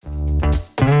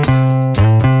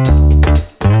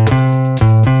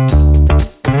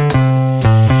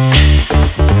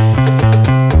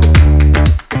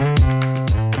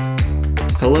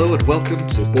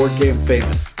to Board Game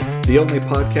Famous, the only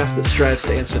podcast that strives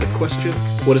to answer the question,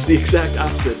 what is the exact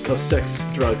opposite of sex,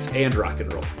 drugs, and rock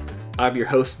and roll? I'm your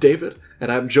host, David, and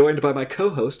I'm joined by my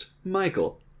co-host,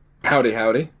 Michael. Howdy,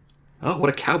 howdy. Oh, what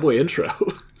a cowboy intro.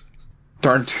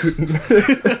 Darn tootin'.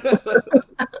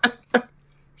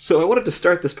 So I wanted to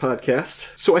start this podcast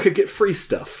so I could get free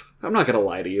stuff. I'm not going to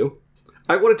lie to you.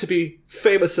 I wanted to be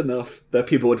famous enough that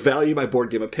people would value my board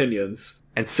game opinions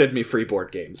and send me free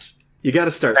board games. You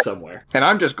gotta start somewhere. And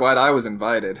I'm just glad I was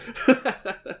invited.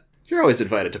 You're always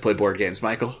invited to play board games,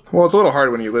 Michael. Well, it's a little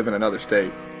hard when you live in another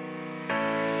state.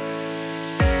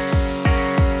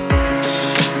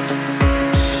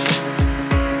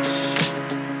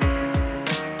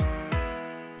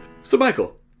 So,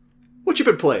 Michael, what you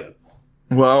been playing?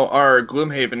 Well, our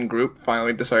Gloomhaven group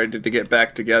finally decided to get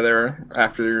back together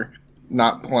after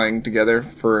not playing together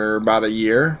for about a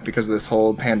year because of this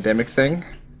whole pandemic thing.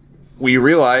 We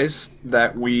realized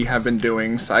that we have been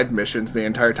doing side missions the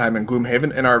entire time in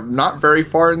Gloomhaven and are not very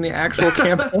far in the actual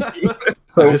campaign.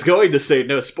 I was going to say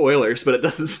no spoilers, but it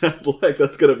doesn't sound like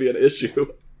that's going to be an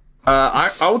issue.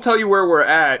 I will tell you where we're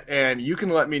at, and you can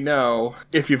let me know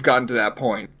if you've gotten to that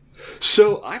point.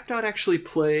 So, I'm not actually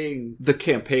playing the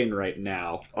campaign right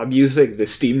now. I'm using the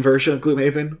Steam version of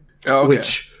Gloomhaven,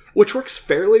 which works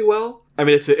fairly well. I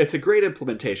mean, it's a great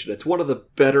implementation. It's one of the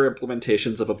better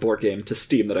implementations of a board game to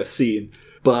Steam that I've seen,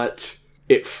 but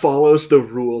it follows the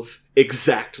rules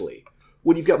exactly.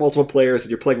 When you've got multiple players and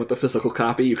you're playing with the physical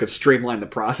copy, you can streamline the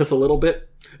process a little bit.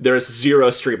 There is zero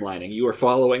streamlining. You are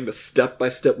following the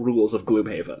step-by-step rules of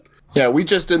Gloomhaven. Yeah, we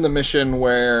just did the mission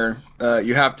where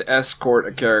you have to escort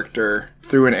a character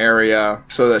through an area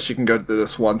so that she can go to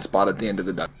this one spot at the end of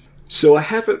the dungeon. So I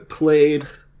haven't played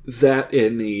that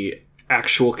in the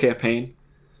actual campaign,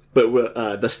 but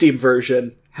the Steam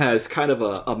version has kind of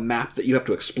a map that you have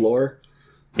to explore,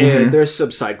 and there's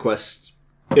some side quests.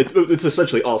 It's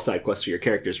essentially all side quests for your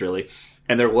characters, really,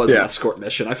 and there was an escort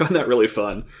mission. I found that really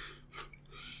fun.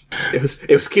 It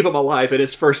was keep him alive. In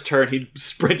his first turn, he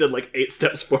sprinted like 8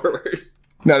 steps forward.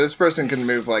 No, this person can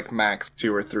move like max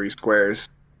 2 or 3 squares,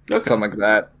 Okay. something like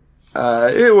that.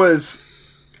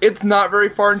 It's not very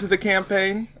far into the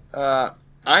campaign.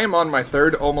 I am on my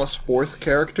 3rd, almost 4th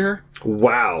character.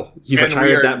 Wow, you've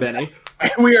retired that many?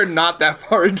 We are not that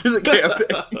far into the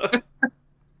campaign.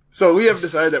 So we have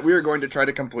decided that we are going to try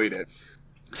to complete it.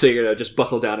 So you're gonna just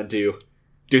buckle down and do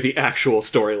the actual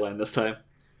storyline this time?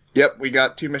 Yep, we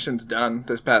got 2 missions done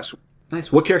this past week.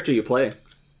 Nice. What character are you playing?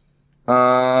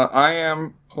 I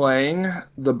am playing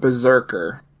the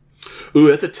Berserker. Ooh,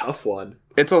 that's a tough one.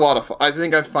 It's a lot of fun. I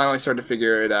think I finally started to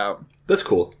figure it out. That's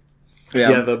cool.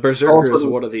 Yeah, the Berserker Also, is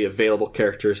one of the available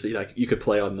characters that you could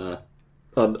play on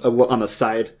the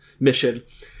side mission.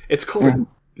 It's called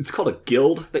a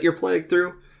guild that you're playing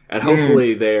through, and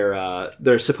hopefully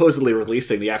they're supposedly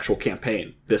releasing the actual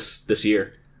campaign this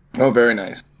year. Oh, very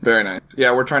nice, very nice.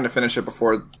 Yeah, we're trying to finish it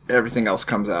before everything else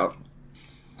comes out.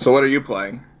 So, what are you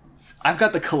playing? I've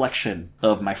got the collection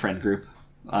of my friend group.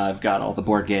 I've got all the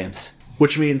board games,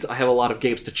 which means I have a lot of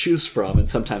games to choose from, and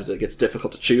sometimes it gets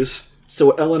difficult to choose. So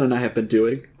what Ellen and I have been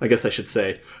doing, I guess I should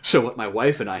say, so what my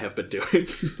wife and I have been doing.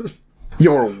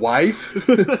 Your wife?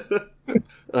 To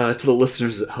the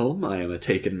listeners at home, I am a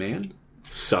taken man.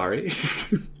 Sorry.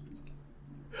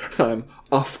 I'm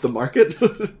off the market.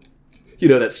 You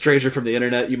know, that stranger from the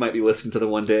internet, you might be listening to them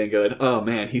one day and going, oh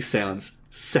man, he sounds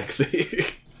sexy.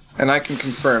 And I can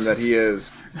confirm that he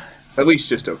is at least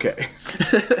just okay.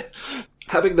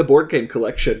 Having the board game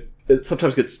collection, it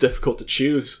sometimes gets difficult to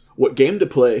choose what game to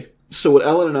play. So what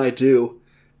Ellen and I do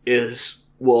is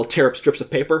we'll tear up strips of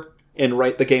paper and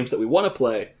write the games that we want to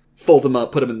play, fold them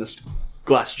up, put them in this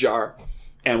glass jar,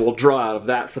 and we'll draw out of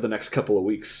that for the next couple of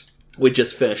weeks. We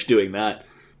just finished doing that.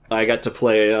 I got to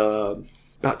play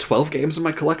about 12 games in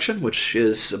my collection, which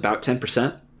is about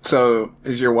 10%. So,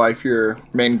 is your wife your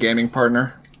main gaming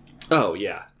partner? Oh,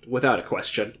 yeah, without a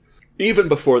question. Even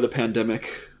before the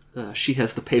pandemic, she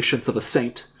has the patience of a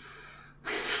saint.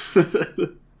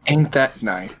 Ain't that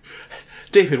nice?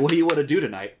 David, what do you want to do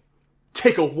tonight?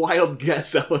 Take a wild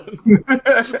guess, Ellen.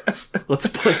 Let's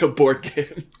play a board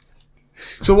game.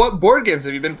 So what board games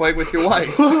have you been playing with your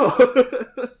wife?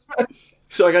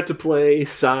 So I got to play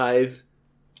Scythe.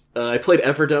 I played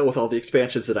Everdell with all the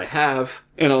expansions that I have,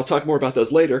 and I'll talk more about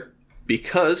those later,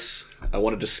 because I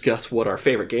want to discuss what our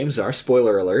favorite games are.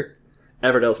 Spoiler alert,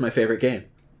 Everdell's my favorite game.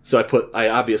 So I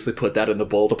obviously put that in the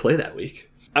bowl to play that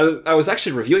week. I was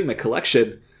actually reviewing my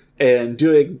collection, and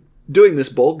doing this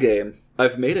bowl game,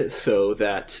 I've made it so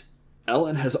that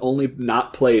Ellen has only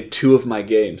not played 2 of the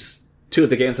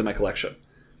games in my collection.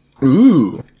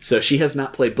 Ooh. So she has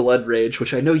not played Blood Rage,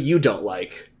 which I know you don't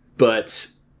like, but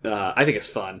I think it's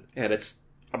fun, and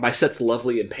my set's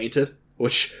lovely and painted,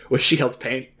 which she helped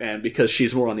paint, and because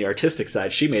she's more on the artistic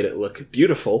side, she made it look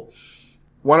beautiful.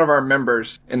 One of our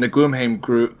members in the Gloomhaven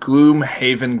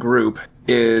group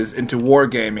is into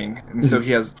wargaming, and so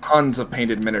he has tons of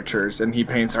painted miniatures, and he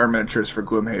paints our miniatures for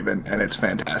Gloomhaven, and it's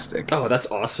fantastic. Oh, that's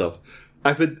awesome.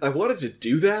 I wanted to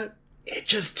do that. It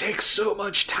just takes so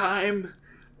much time.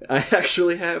 I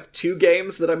actually have 2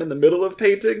 games that I'm in the middle of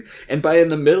painting, and by in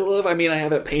the middle of, I mean I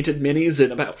haven't painted minis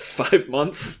in about 5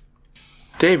 months.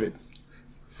 David,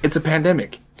 it's a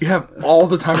pandemic. You have all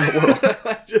the time in the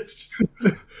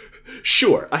world.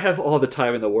 Sure, I have all the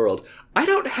time in the world. I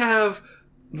don't have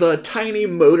the tiny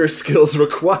motor skills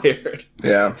required.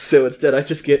 Yeah. So instead, I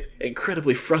just get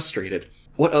incredibly frustrated.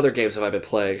 What other games have I been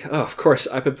playing? Oh, of course,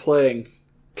 I've been playing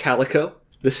Calico.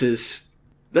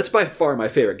 That's by far my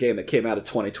favorite game that came out of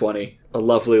 2020. A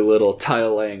lovely little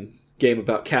tile-laying game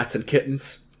about cats and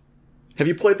kittens. Have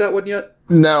you played that one yet?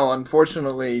 No,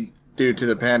 unfortunately, due to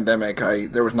the pandemic,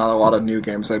 there was not a lot of new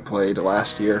games I played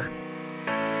last year.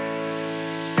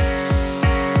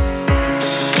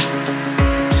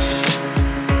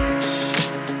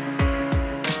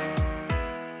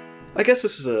 I guess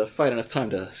this is a fine enough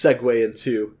time to segue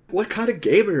into, what kind of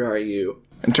gamer are you?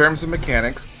 In terms of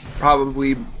mechanics,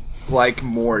 probably like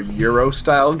more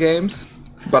Euro-style games,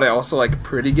 but I also like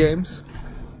pretty games.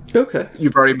 Okay.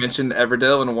 You've already mentioned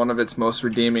Everdell, and one of its most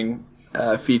redeeming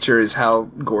features is how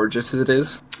gorgeous it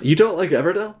is. You don't like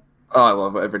Everdell? Oh, I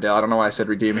love Everdell. I don't know why I said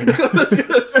redeeming. I was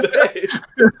gonna say.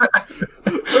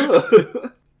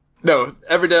 No,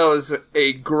 Everdell is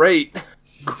a great,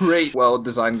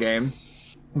 well-designed game.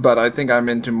 But I think I'm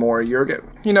into more Euro.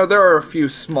 You know, there are a few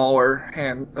smaller,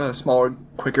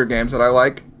 quicker games that I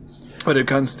like. But it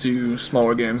comes to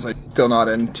smaller games, I'm still not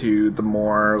into the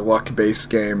more luck-based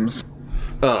games.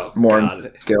 Oh, more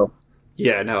God. Skill.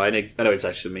 Yeah, no, I know exactly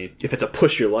what you mean. If it's a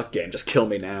push-your-luck game, just kill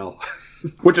me now.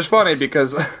 Which is funny,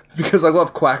 because I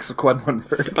love Quacks of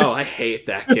Quedlinburg. Oh, I hate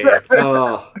that game.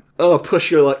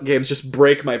 Push-your-luck games just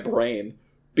break my brain,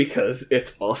 because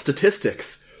it's all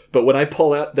statistics. But when I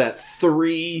pull out that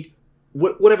 3...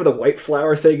 whatever the white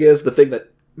flower thing is, the thing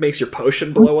that makes your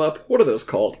potion blow up, what are those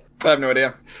called? I have no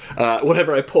idea.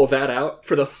 Whenever I pull that out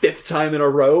for the 5th time in a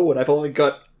row, when I've only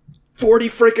got 40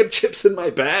 freaking chips in my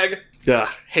bag,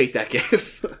 hate that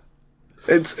game.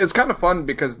 It's kind of fun,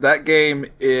 because that game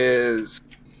is...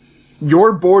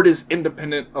 Your board is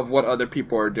independent of what other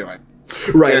people are doing.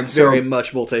 Right, and it's very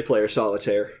much multiplayer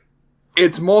solitaire.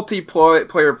 It's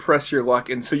multiplayer press your luck,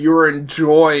 and so you're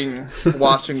enjoying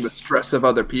watching the stress of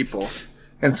other people.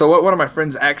 And so what one of my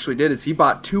friends actually did is he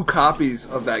bought 2 copies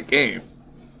of that game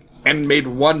and made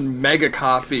 1 mega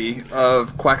copy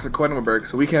of Quacks of Quedlinburg,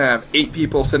 so we can have 8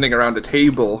 people sitting around a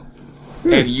table,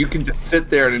 and you can just sit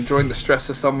there and enjoy the stress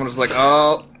of someone who's like,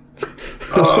 oh,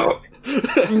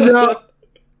 no.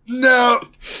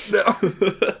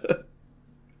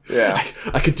 Yeah.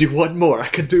 I could do one more.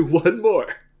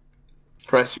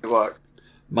 Press your luck.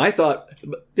 My thought,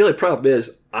 the only problem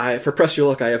is, for press your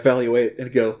luck, I evaluate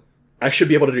and go, I should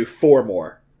be able to do 4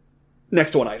 more.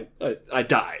 Next one, I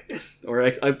die. Or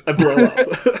I blow up.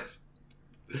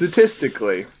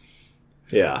 Statistically.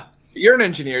 Yeah. You're an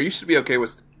engineer. You should be okay with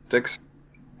statistics.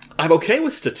 I'm okay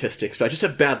with statistics, but I just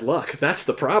have bad luck. That's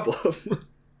the problem.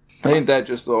 Ain't that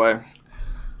just the way?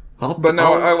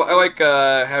 I like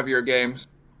heavier games.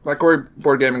 My core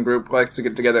board gaming group likes to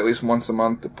get together at least once a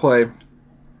month to play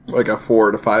like a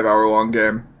 4 to 5 hour long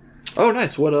game. Oh,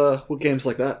 nice. What games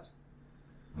like that?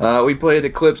 We played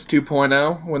Eclipse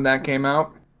 2.0 when that came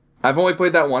out. I've only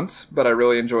played that once, but I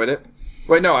really enjoyed it.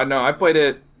 Wait, no, I played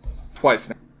it twice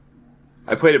now.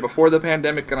 I played it before the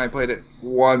pandemic, and I played it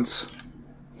once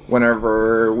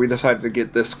whenever we decided to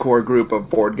get this core group of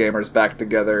board gamers back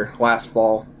together last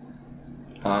fall.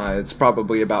 It's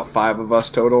probably about 5 of us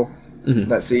total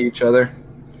that see each other.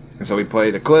 And so we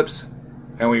played Eclipse,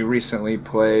 and we recently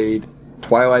played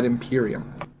Twilight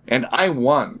Imperium. And I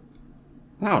won.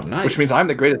 Oh, nice. Which means I'm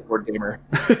the greatest board gamer.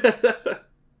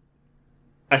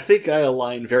 I think I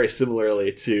align very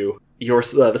similarly to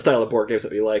the style of board games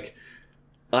that we like.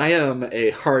 I am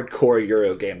a hardcore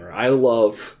Euro gamer. I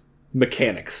love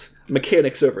mechanics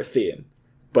over theme.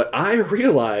 But I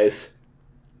realize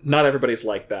not everybody's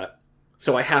like that.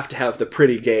 So I have to have the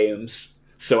pretty games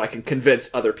so I can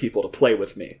convince other people to play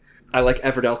with me. I like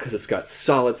Everdell because it's got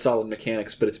solid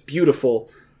mechanics, but it's beautiful,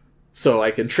 so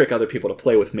I can trick other people to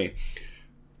play with me.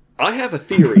 I have a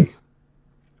theory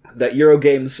that Euro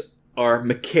games are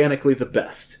mechanically the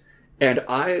best, and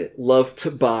I love to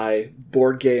buy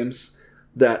board games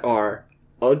that are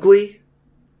ugly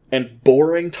and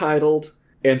boring titled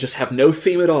and just have no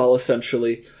theme at all,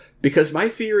 essentially, Because my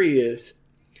theory is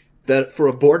that for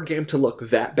a board game to look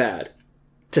that bad,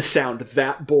 to sound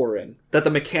that boring, that the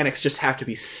mechanics just have to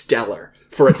be stellar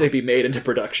for it to be made into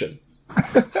production.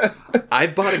 I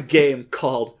bought a game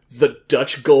called The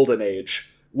Dutch Golden Age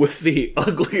with the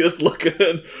ugliest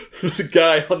looking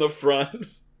guy on the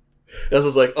front. I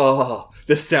was like, oh,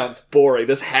 this sounds boring.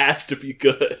 This has to be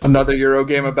good. Another Euro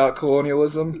game about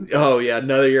colonialism? Oh yeah,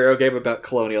 another Euro game about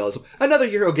colonialism. Another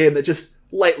Euro game that just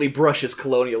lightly brushes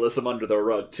colonialism under the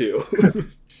rug, too.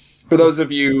 For those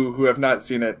of you who have not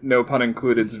seen it, No Pun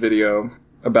Included's video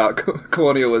about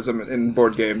colonialism in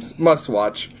board games, must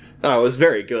watch. Oh, it was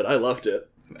very good. I loved it.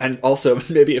 And also,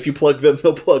 maybe if you plug them,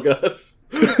 they'll plug us.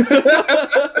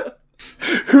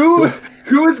 Who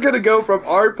is going to go from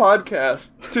our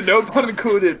podcast to No Pun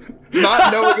Included,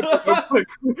 not knowing about No Pun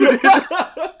Included?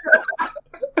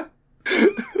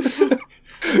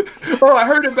 Oh, I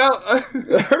heard about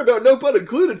No Pun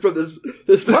Included from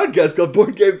this podcast called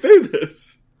Board Game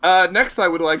Famous. Next, I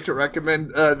would like to recommend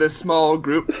this small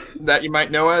group that you might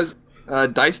know as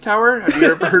Dice Tower. Have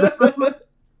you ever heard of them?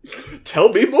 Tell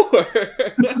me more.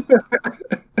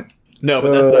 No,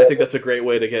 but I think that's a great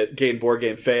way to gain board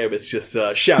game fame. It's just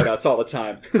shout outs all the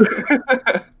time.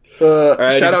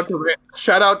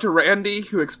 Shout out to Randy,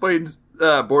 who explains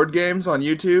board games on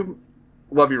YouTube.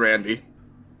 Love you, Randy.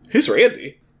 Who's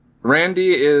Randy?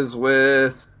 Randy is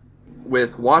with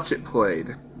Watch It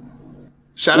Played.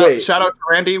 Shout out to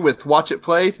Randy with Watch It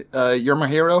Played. You're my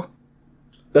hero.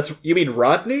 You mean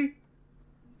Rodney?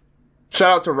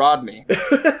 Shout out to Rodney.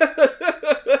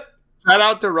 Shout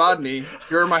out to Rodney.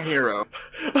 You're my hero.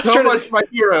 So much my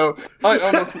hero. I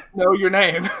almost know your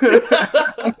name.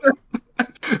 I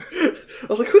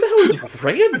was like, who the hell is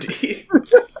Randy?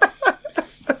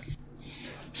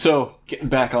 So, getting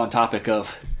back on topic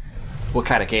of what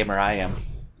kind of gamer I am,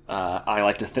 I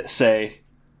like to say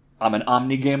I'm an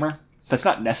omni gamer. That's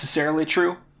not necessarily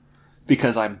true,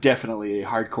 because I'm definitely a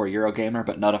hardcore Euro gamer,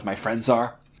 but none of my friends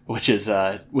are, which is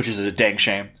a dang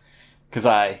shame, because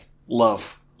I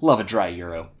love a dry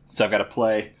Euro. So I gotta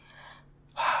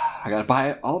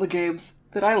buy all the games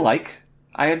that I like.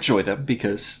 I enjoy them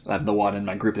because I'm the one in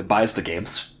my group that buys the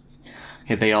games.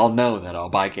 And they all know that I'll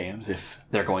buy games if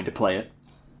they're going to play it.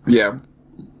 Yeah.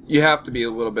 You have to be a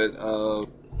little bit of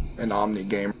an omni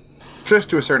gamer, just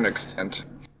to a certain extent.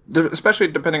 Especially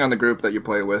depending on the group that you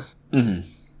play with. Mm-hmm. And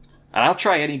I'll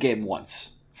try any game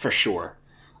once, for sure.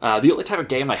 The only type of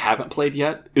game I haven't played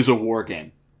yet is a war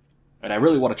game. And I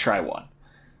really want to try one.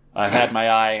 I've had my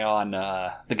eye on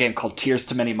the game called Tears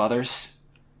to Many Mothers.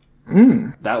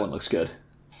 That one looks good.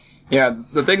 Yeah,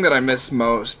 the thing that I miss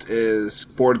most is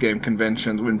board game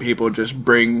conventions, when people just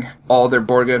bring all their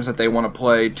board games that they want to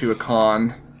play to a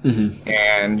con. Mm-hmm.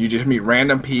 And you just meet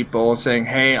random people saying,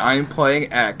 hey, I'm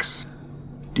playing X.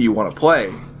 Do you want to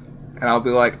play? And I'll be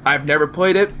like, I've never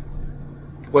played it.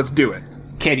 Let's do it.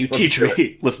 Can you teach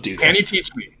me? Let's do this. Can you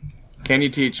teach me? Can you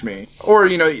teach me? Or,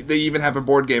 they even have a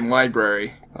board game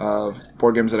library of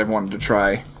board games that I've wanted to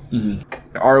try.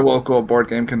 Mm-hmm. Our local board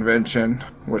game convention,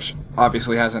 which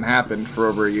obviously hasn't happened for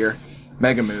over a year,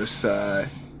 Megamoose,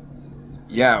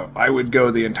 I would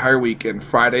go the entire weekend,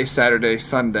 Friday, Saturday,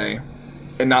 Sunday,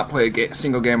 and not play a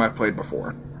single game I've played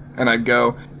before. And I'd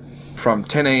go from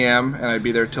 10 a.m. and I'd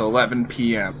be there till 11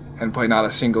 p.m. and play not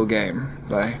a single game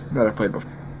that I've played before.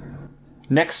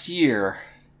 Next year,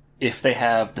 if they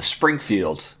have the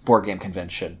Springfield board game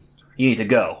convention, you need to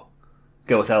go.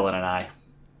 Go with Ellen and I.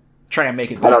 Try and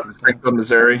make it back. In Springfield,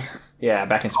 Missouri. Yeah,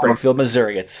 back in Springfield,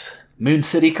 Missouri. It's Moon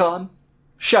City Con.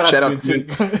 Shout out to Moon City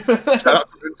Con. Shout out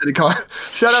to Moon City Con.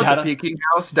 Shout out to Peking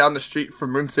House down the street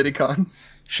from Moon City Con.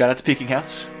 Shout out to Peking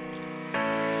House.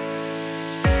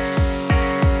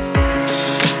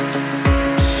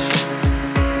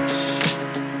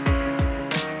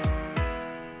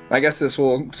 I guess this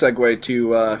will segue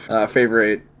to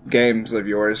favorite games of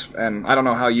yours, and I don't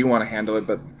know how you want to handle it,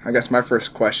 but I guess my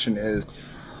first question is,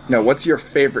 what's your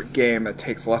favorite game that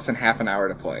takes less than half an hour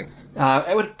to play?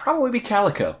 It would probably be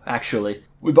Calico, actually.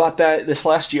 We bought that this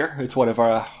last year. It's one of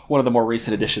the more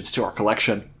recent additions to our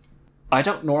collection. I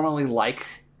don't normally like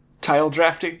tile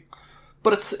drafting,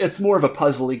 but it's more of a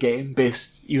puzzly game.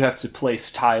 You have to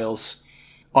place tiles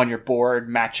on your board,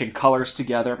 matching colors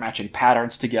together, matching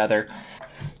patterns together.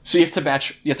 So you have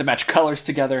to match colors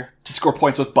together to score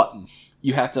points with buttons.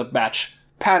 You have to match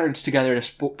patterns together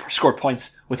to score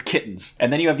points with kittens.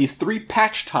 And then you have these 3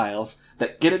 patch tiles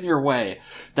that get in your way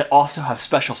that also have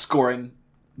special scoring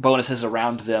bonuses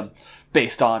around them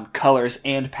based on colors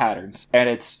and patterns. And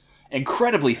it's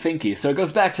incredibly thinky. So it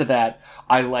goes back to that.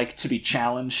 I like to be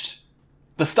challenged.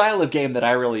 The style of game that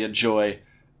I really enjoy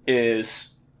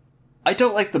is I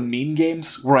don't like the mean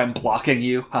games where I'm blocking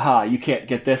you. Haha, you can't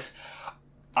get this.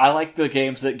 I like the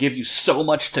games that give you so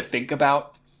much to think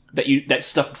about that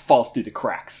stuff falls through the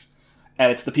cracks.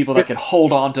 And it's the people that can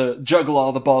hold on to juggle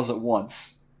all the balls at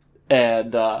once.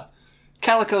 And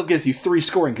Calico gives you 3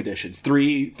 scoring conditions.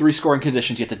 Three scoring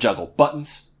conditions you have to juggle.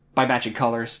 Buttons by matching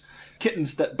colors,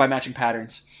 kittens by matching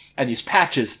patterns, and these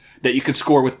patches that you can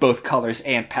score with both colors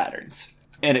and patterns.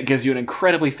 And it gives you an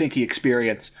incredibly thinky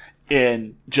experience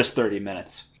in just 30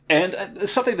 minutes. And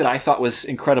something that I thought was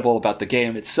incredible about the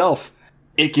game itself,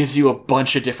 it gives you a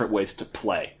bunch of different ways to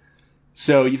play.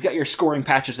 So you've got your scoring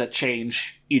patches that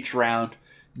change each round.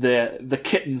 The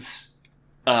kittens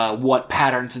want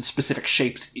patterns and specific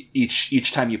shapes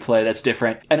each time you play. That's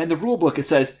different. And in the rulebook it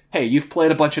says, hey, you've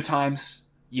played a bunch of times,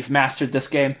 you've mastered this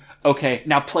game, okay,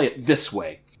 now play it this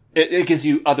way. It gives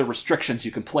you other restrictions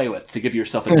you can play with to give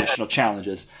yourself additional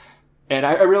challenges. And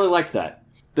I really liked that.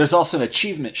 There's also an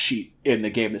achievement sheet in the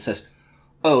game that says,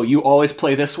 oh, you always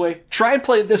play this way? Try and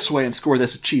play this way and score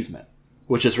this achievement,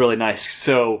 which is really nice.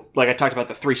 So, like I talked about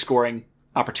the 3 scoring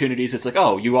opportunities, it's like,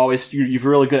 oh, you're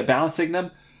really good at balancing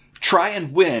them? Try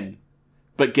and win,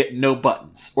 but get no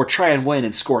buttons. Or try and win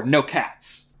and score no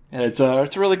cats. And it's a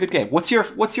really good game. What's your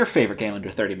favorite game under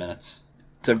 30 minutes?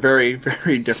 It's a very,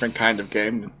 very different kind of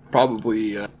game.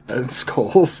 Probably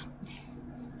Skulls.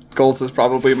 Skulls is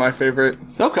probably my favorite.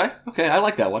 Okay, I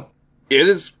like that one. It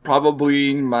is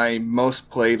probably my most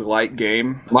played light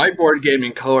game. My board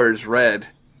gaming color is red,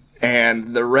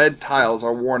 and the red tiles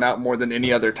are worn out more than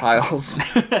any other tiles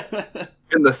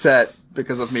in the set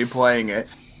because of me playing it.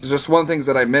 Just one of the things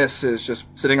that I miss is just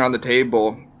sitting on the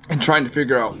table and trying to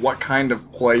figure out what kind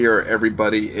of player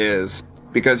everybody is.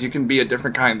 Because you can be a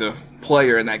different kind of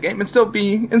player in that game and still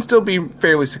be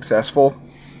fairly successful.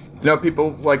 You know,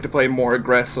 people like to play more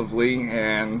aggressively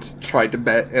and try to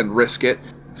bet and risk it.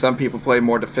 Some people play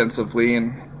more defensively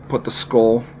and put the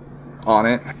skull on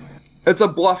it. It's a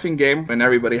bluffing game, and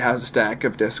everybody has a stack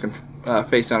of discs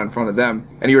face down in front of them,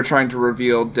 and you're trying to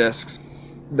reveal discs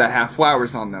that have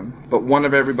flowers on them. But one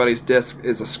of everybody's discs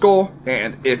is a skull,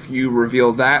 and if you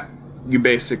reveal that, you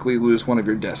basically lose one of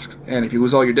your discs. And if you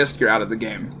lose all your discs, you're out of the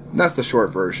game. That's the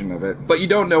short version of it. But you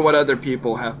don't know what other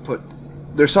people have put.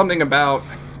 There's something about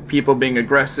people being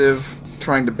aggressive,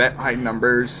 trying to bet high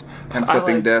numbers, and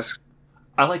flipping discs.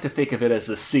 I like to think of it as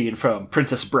the scene from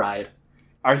Princess Bride.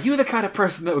 Are you the kind of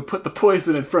person that would put the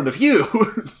poison in front of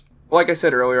you? Like I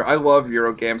said earlier, I love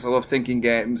Euro games, I love thinking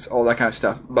games, all that kind of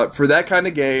stuff. But for that kind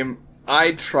of game,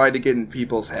 I try to get in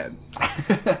people's head.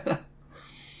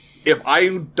 If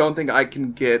I don't think I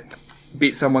can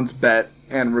beat someone's bet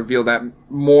and reveal that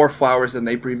more flowers than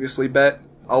they previously bet,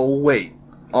 I'll wait.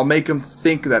 I'll make them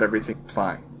think that everything's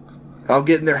fine. I'll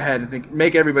get in their head and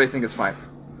make everybody think it's fine.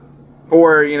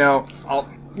 Or, I'll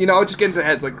just get into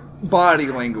heads like body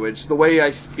language, the way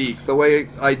I speak, the way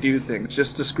I do things,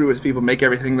 just to screw with people, make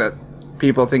everything that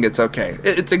people think it's okay.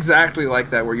 It's exactly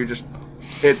like that, where you're just,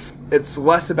 it's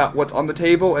less about what's on the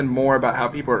table and more about how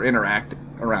people are interacting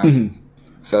around. Mm-hmm.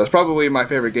 So it's probably my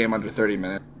favorite game under 30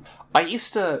 minutes. I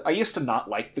used to not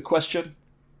like the question,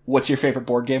 what's your favorite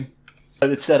board game? But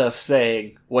instead of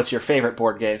saying, what's your favorite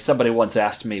board game, somebody once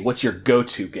asked me, what's your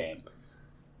go-to game?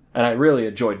 And I really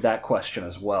enjoyed that question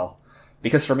as well.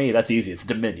 Because for me, that's easy. It's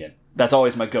Dominion. That's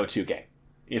always my go-to game.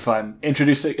 If I'm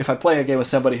playing a game with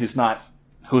somebody who's not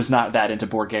that into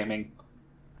board gaming,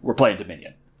 we're playing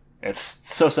Dominion. It's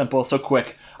so simple, so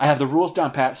quick. I have the rules down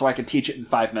pat so I can teach it in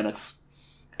 5 minutes.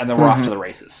 And then we're off to the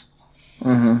races.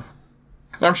 Mm-hmm.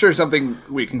 I'm sure something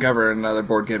we can cover in another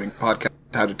board gaming podcast,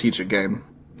 how to teach a game.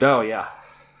 Oh, yeah.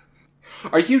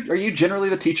 Are you generally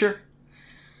the teacher?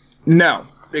 No,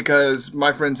 because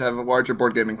my friends have a larger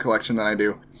board gaming collection than I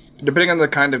do. Depending on the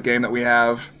kind of game that we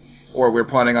have, or we're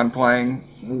planning on playing,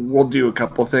 we'll do a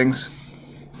couple things.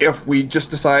 If we just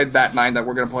decide that night that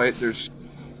we're going to play it,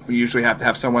 we usually have to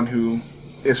have someone who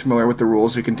is familiar with the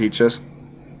rules who can teach us.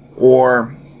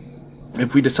 Or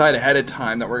if we decide ahead of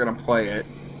time that we're going to play it,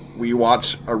 we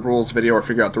watch a rules video or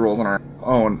figure out the rules on our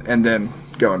own and then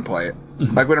go and play it.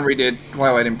 Mm-hmm. Like when we did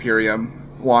Twilight Imperium,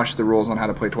 watch the rules on how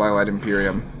to play Twilight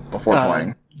Imperium before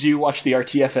playing. Do you watch the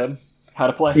RTFM how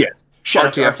to play? Yes. Shout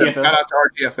out to RTFM. Shout out to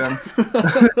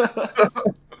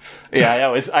RTFM. Yeah, I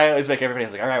always make everybody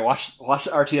like, all right, watch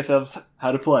RTFM's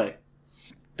how to play.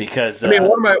 Because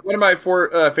one of my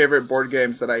four favorite board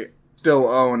games that I still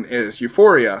own is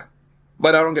Euphoria,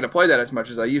 but I don't get to play that as much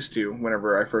as I used to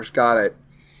whenever I first got it.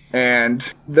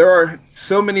 And there are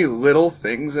so many little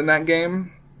things in that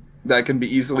game that can be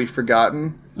easily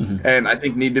forgotten, and I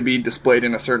think need to be displayed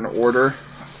in a certain order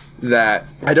that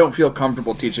I don't feel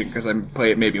comfortable teaching because I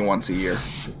play it maybe once a year.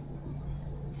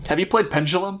 Have you played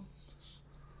Pendulum?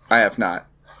 I have not.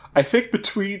 I think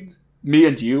between me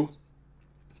and you,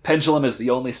 Pendulum is the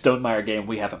only Stonemaier game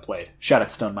we haven't played. Shout out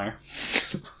to Stonemaier.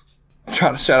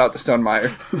 Trying to shout out to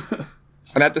Stonemaier.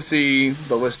 I'd have to see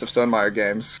the list of Stonemaier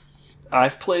games.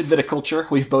 I've played Viticulture.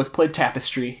 We've both played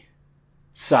Tapestry,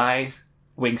 Scythe,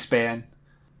 Wingspan,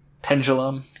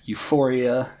 Pendulum,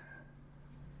 Euphoria.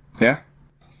 Yeah.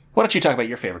 Why don't you talk about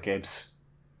your favorite games?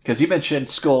 Because you mentioned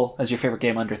Skull as your favorite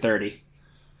game under 30.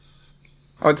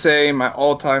 I would say my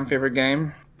all-time favorite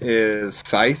game is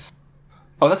Scythe.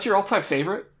 Oh, that's your all-time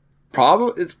favorite?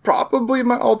 It's probably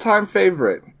my all-time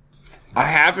favorite. I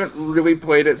haven't really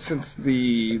played it since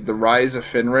the Rise of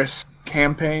Fenris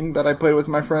campaign that I played with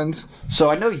my friends. So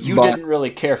I know you didn't really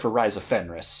care for Rise of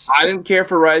Fenris. I didn't care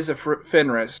for Rise of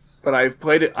Fenris, but I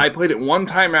played it one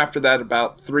time after that,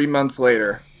 about 3 months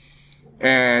later,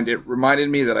 and it reminded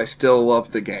me that I still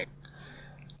love the game.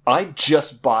 I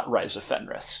just bought Rise of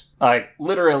Fenris.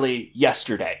 Literally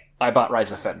yesterday, I bought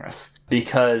Rise of Fenris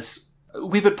because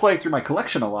we've been playing through my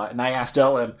collection a lot, and I asked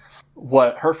Ellen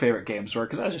what her favorite games were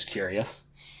because I was just curious.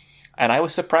 And I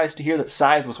was surprised to hear that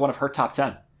Scythe was one of her top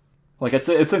 10.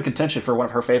 It's in contention for one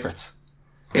of her favorites.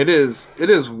 It is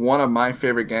one of my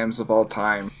favorite games of all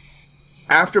time.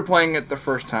 After playing it the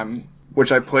first time,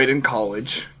 which I played in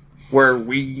college, where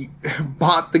we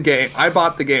bought the game, I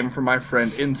bought the game for my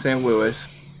friend in St. Louis,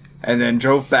 and then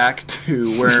drove back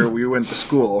to where we went to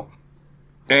school.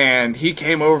 And he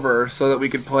came over so that we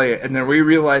could play it, and then we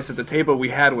realized that the table we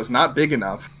had was not big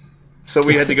enough. So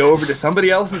we had to go over to somebody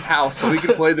else's house so we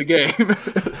could play the game.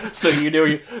 So you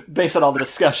knew, based on all the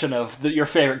discussion of your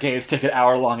favorite games taking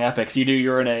hour-long epics, you knew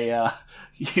you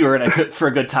were for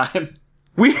a good time.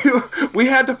 We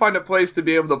had to find a place to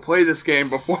be able to play this game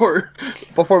before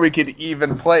we could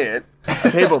even play it.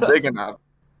 A table big enough.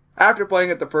 After playing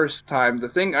it the first time, the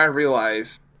thing I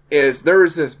realized is there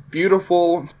is this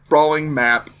beautiful sprawling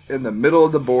map in the middle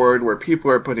of the board where people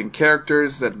are putting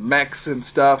characters and mechs and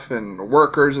stuff and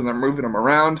workers and they're moving them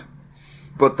around.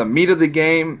 But the meat of the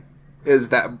game is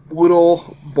that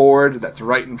little board that's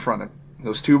right in front of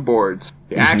those two boards.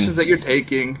 The actions that you're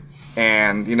taking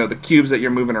and, the cubes that you're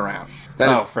moving around.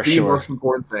 That is the most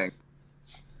important thing.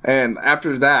 And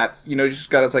after that, you just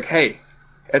got it's like, hey,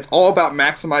 it's all about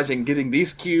maximizing getting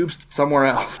these cubes somewhere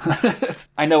else.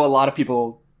 I know a lot of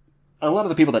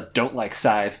the people that don't like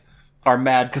Scythe are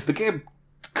mad because the game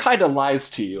kind of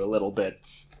lies to you a little bit.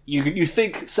 You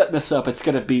think setting this up, it's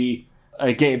going to be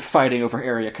a game fighting over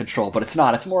area control, but it's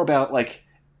not. It's more about,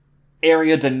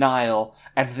 area denial,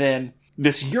 and then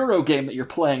this Euro game that you're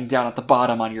playing down at the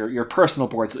bottom on your personal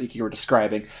boards that you were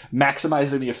describing,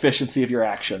 maximizing the efficiency of your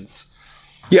actions.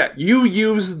 Yeah, you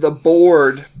use the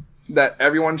board that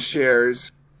everyone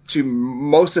shares to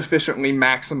most efficiently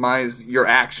maximize your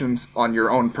actions on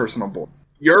your own personal board.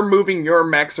 You're moving your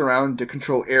mechs around to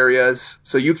control areas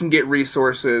so you can get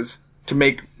resources to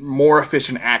make more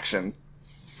efficient action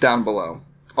down below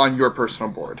on your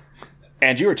personal board.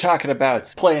 And you were talking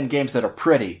about playing games that are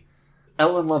pretty.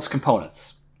 Ellen loves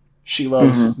components. She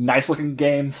loves nice-looking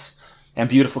games and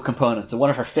beautiful components. And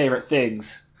one of her favorite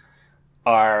things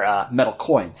are metal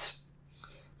coins.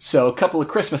 So a couple of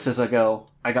Christmases ago,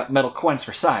 I got metal coins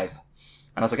for Scythe.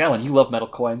 And I was like, Ellen, you love metal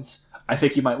coins. I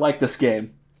think you might like this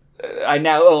game. I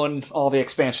now own all the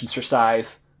expansions for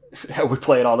Scythe. We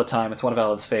play it all the time. It's one of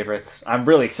Ellen's favorites. I'm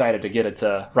really excited to get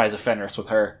into Rise of Fenris with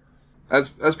her.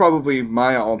 That's probably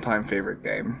my all-time favorite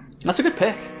game. That's a good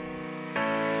pick.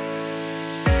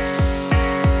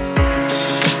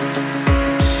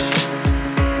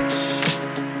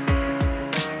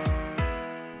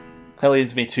 That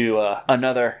leads me to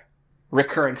another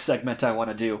recurring segment I want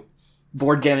to do.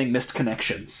 Board Gaming Missed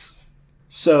Connections.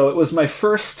 So it was my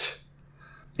first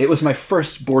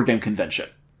board game convention.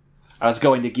 I was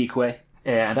going to Geekway,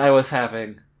 and I was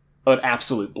having an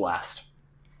absolute blast.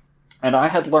 And I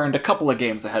had learned a couple of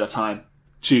games ahead of time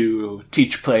to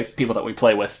teach people that we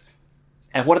play with.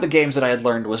 And one of the games that I had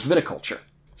learned was Viticulture.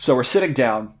 So we're sitting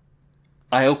down,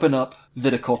 I open up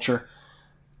Viticulture,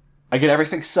 I get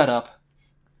everything set up,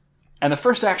 and the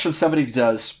first action somebody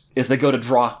does is they go to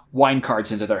draw wine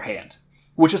cards into their hand,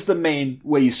 which is the main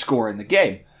way you score in the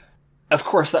game. Of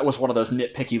course, that was one of those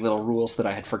nitpicky little rules that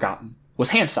I had forgotten,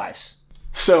 was hand size.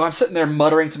 So I'm sitting there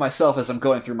muttering to myself as I'm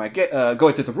going through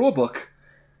going through the rule book,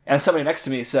 and somebody next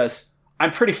to me says, I'm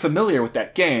pretty familiar with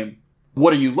that game.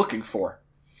 What are you looking for?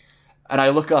 And I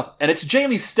look up, and it's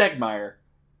Jamie Stegmaier,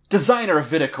 designer of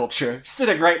Viticulture,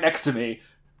 sitting right next to me,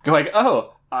 going,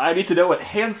 oh, I need to know what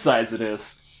hand size it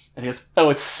is. And he goes, oh,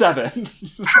 it's 7.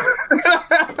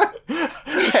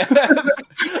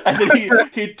 and then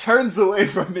he turns away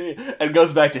from me and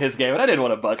goes back to his game. And I didn't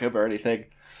want to bug him or anything,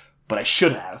 but I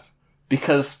should have.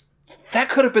 because that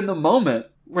could have been the moment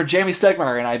where Jamie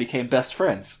Stegmaier and I became best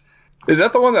friends. Is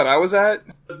that the one that I was at?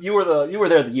 You were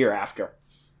there the year after.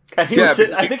 And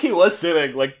I think he was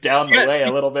sitting like down the way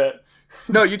a little bit.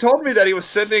 No, you told me that he was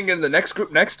sitting in the next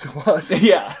group next to us.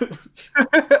 Yeah.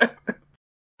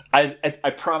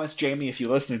 I promise, Jamie, if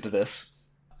you're listening to this,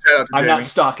 I'm not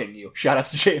stalking you. Shout out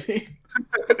to Jamie.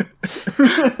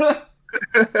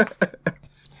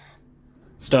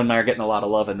 Stone and I are getting a lot of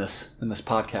love in this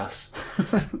podcast.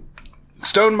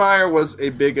 Stonemaier was a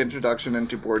big introduction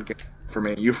into board games for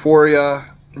me.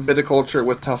 Euphoria, Viticulture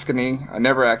with Tuscany. I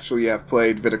never actually have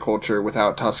played Viticulture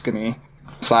without Tuscany.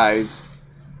 Scythe.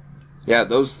 Yeah,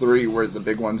 those three were the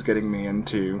big ones getting me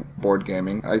into board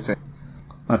gaming, I think.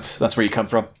 That's where you come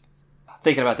from.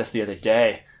 Thinking about this the other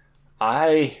day,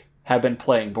 I have been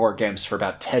playing board games for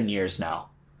about 10 years now.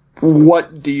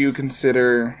 What do you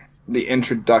consider the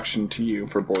introduction to you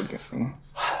for board gaming?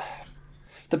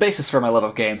 The basis for my love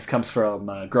of games comes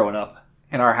from growing up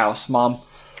in our house. Mom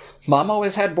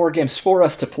always had board games for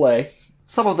us to play.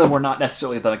 Some of them were not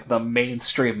necessarily the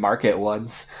mainstream market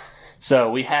ones.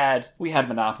 So we had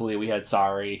Monopoly, we had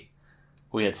Sorry,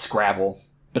 we had Scrabble.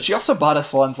 But she also bought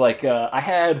us ones like, I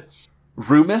had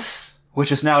Rumus,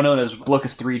 which is now known as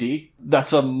Locust 3D.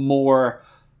 That's a more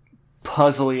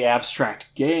puzzly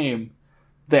abstract game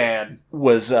than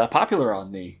was popular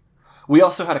on the... We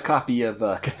also had a copy of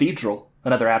Cathedral,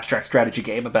 another abstract strategy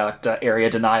game about area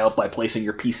denial by placing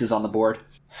your pieces on the board.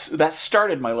 So that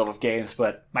started my love of games,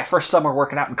 but my first summer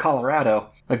working out in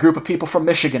Colorado, a group of people from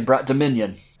Michigan brought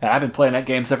Dominion, and I've been playing that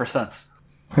games ever since.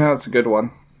 Yeah, that's a good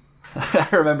one. I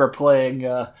remember playing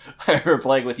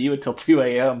with you until 2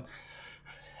 a.m.,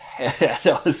 and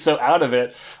I was so out of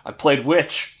it, I played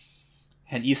Witch,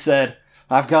 and you said,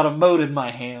 "I've got a moat in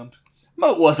my hand."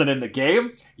 Moat wasn't in the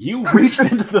game. You reached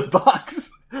into the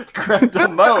box, grabbed a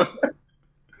moat,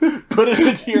 put it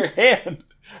into your hand.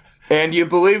 And you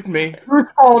believed me.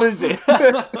 Whose fault is it?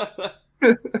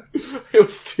 It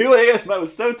was 2 a.m. I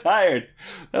was so tired.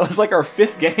 That was like our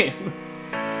 5th game.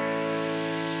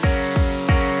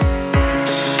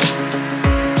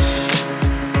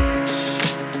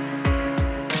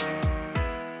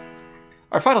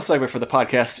 Our final segment for the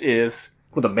podcast is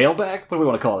with a mailbag? What do we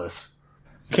want to call this?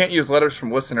 Can't use letters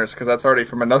from listeners because that's already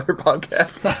from another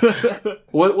podcast.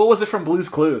 What was it from Blue's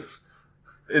Clues?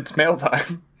 It's mail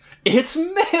time. It's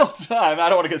mail time! I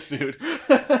don't want to get sued.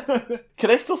 Can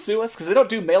they still sue us? Because they don't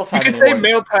do mail time anymore. You can say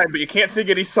mail time, but you can't sing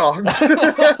any songs.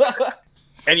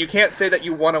 And you can't say that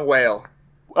you won a whale.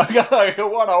 I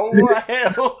want a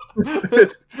whale!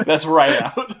 That's right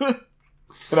out.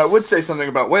 But I would say something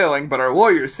about whaling, but our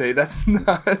lawyers say that's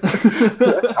not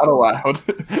allowed.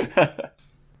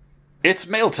 It's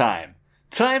mail time.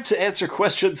 Time to answer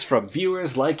questions from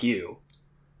viewers like you.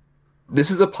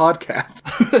 This is a podcast.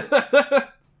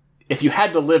 If you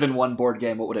had to live in one board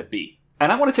game, what would it be?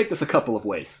 And I want to take this a couple of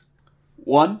ways.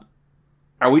 One,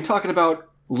 are we talking about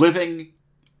living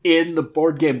in the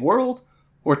board game world?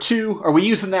 Or two, are we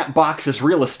using that box as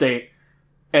real estate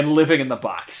and living in the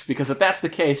box? Because if that's the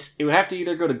case, it would have to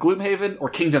either go to Gloomhaven or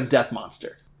Kingdom Death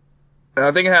Monster.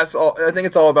 I think it's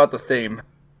all about the theme.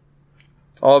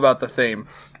 It's all about the theme.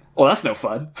 Well, that's no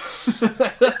fun.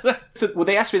 So when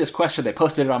they asked me this question, they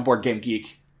posted it on Board Game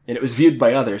Geek, and it was viewed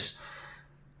by others.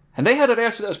 And they had an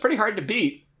answer that was pretty hard to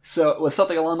beat. So it was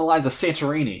something along the lines of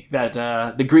Santorini,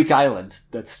 the Greek island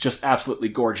that's just absolutely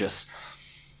gorgeous.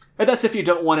 And that's if you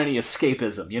don't want any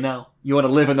escapism, you know? You want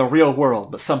to live in the real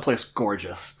world, but someplace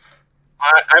gorgeous.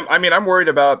 I'm worried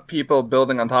about people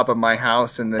building on top of my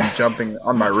house and then jumping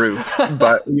on my roof.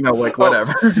 But,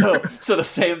 whatever. So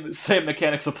the same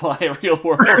mechanics apply in real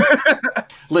world.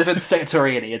 Live in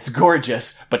Santorini. It's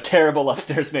gorgeous, but terrible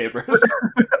upstairs neighbors.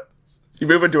 You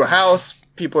move into a house,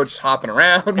 people are just hopping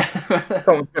around.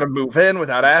 Someone's going to move in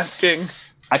without asking.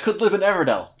 I could live in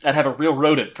Everdell and have a real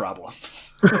rodent problem.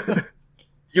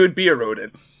 You would be a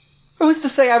rodent. Who's to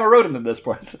say I'm a rodent in this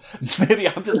point? Maybe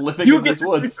I'm just living in these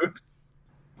woods.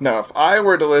 No, if I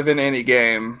were to live in any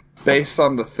game based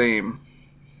on the theme,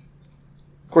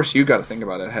 of course you got to think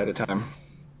about it ahead of time.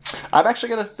 I'm actually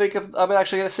going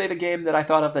to say the game that I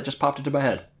thought of that just popped into my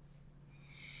head.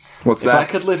 What's that? If I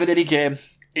could live in any game,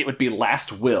 it would be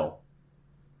Last Will.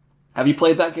 Have you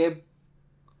played that game?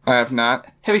 I have not.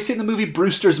 Have you seen the movie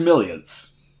Brewster's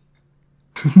Millions?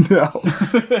 No.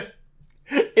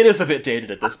 It is a bit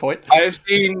dated at this point. I have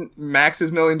seen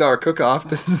Max's $1 Million Cook-Off.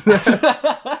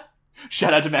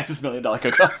 Shout out to Max's $1 Million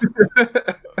Cook-Off.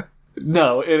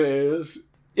 No, it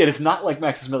is not like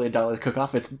Max's $1 Million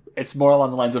Cook-Off. It's more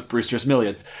along the lines of Brewster's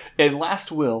Millions. In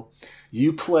Last Will,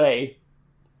 you play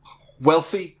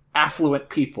wealthy, affluent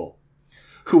people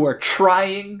who are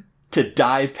trying to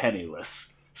die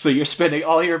penniless. So you're spending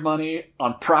all your money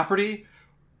on property,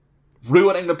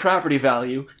 ruining the property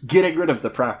value, getting rid of the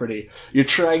property. You're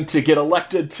trying to get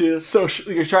elected to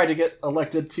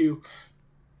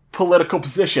political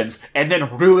positions, and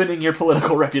then ruining your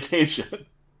political reputation.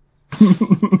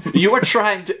 You are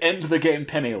trying to end the game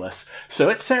penniless. So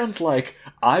it sounds like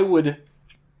I was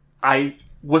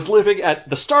living at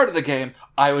the start of the game,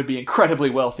 I would be incredibly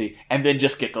wealthy, and then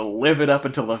just get to live it up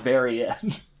until the very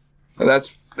end.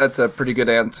 That's a pretty good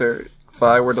answer. If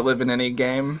I were to live in any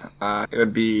game, it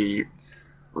would be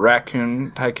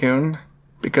Raccoon Tycoon,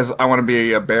 because I want to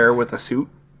be a bear with a suit.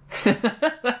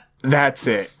 That's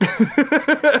it.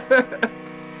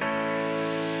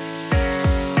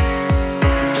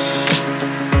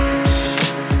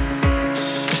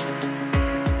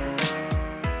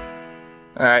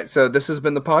 All right, so this has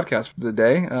been the podcast for the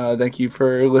day. Thank you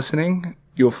for listening.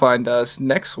 You'll find us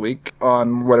next week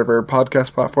on whatever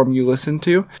podcast platform you listen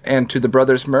to. And to the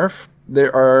Brothers Murph,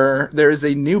 there is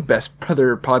a new Best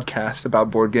Brother podcast about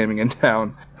board gaming in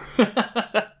town.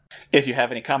 If you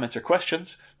have any comments or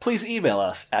questions, please email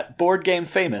us at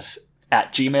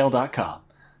boardgamefamous@gmail.com.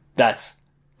 That's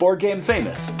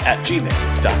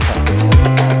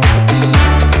boardgamefamous@gmail.com.